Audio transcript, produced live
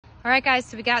All right, guys,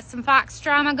 so we got some fox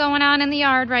drama going on in the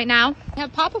yard right now. We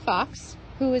have Papa Fox,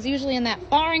 who is usually in that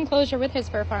far enclosure with his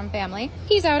fur farm family.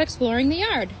 He's out exploring the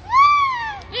yard.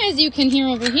 As you can hear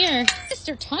over here,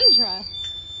 Mr. Tundra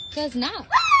does not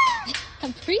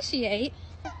appreciate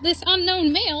this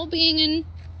unknown male being in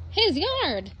his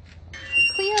yard.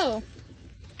 Cleo,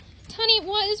 Tunny,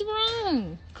 what is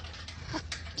wrong?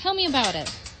 Tell me about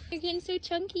it. You're getting so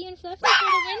chunky and fluffy for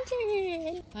the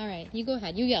winter. All right, you go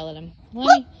ahead. You yell at him.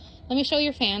 Let me show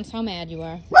your fans how mad you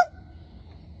are.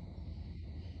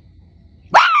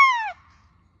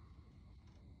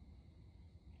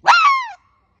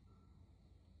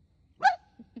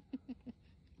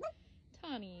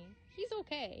 Tawny, he's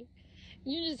okay.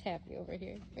 You're just happy over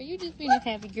here. Are you just being a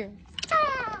happy girl?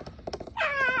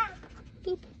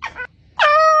 Boop.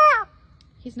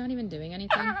 He's not even doing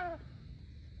anything.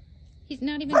 He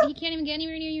can't even get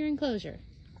anywhere near your enclosure.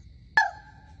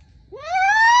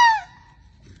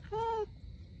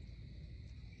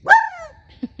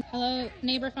 Hello,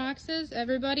 neighbor foxes,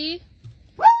 everybody.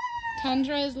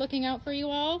 Tundra is looking out for you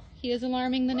all. He is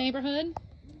alarming the neighborhood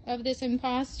of this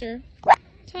imposter.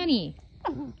 Tunny,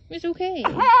 it's okay.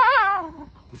 Can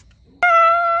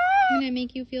I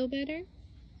make you feel better?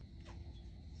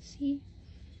 See?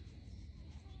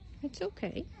 It's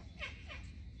okay.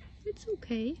 It's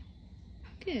okay.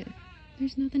 Good.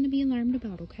 There's nothing to be alarmed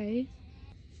about, okay?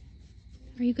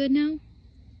 Are you good now?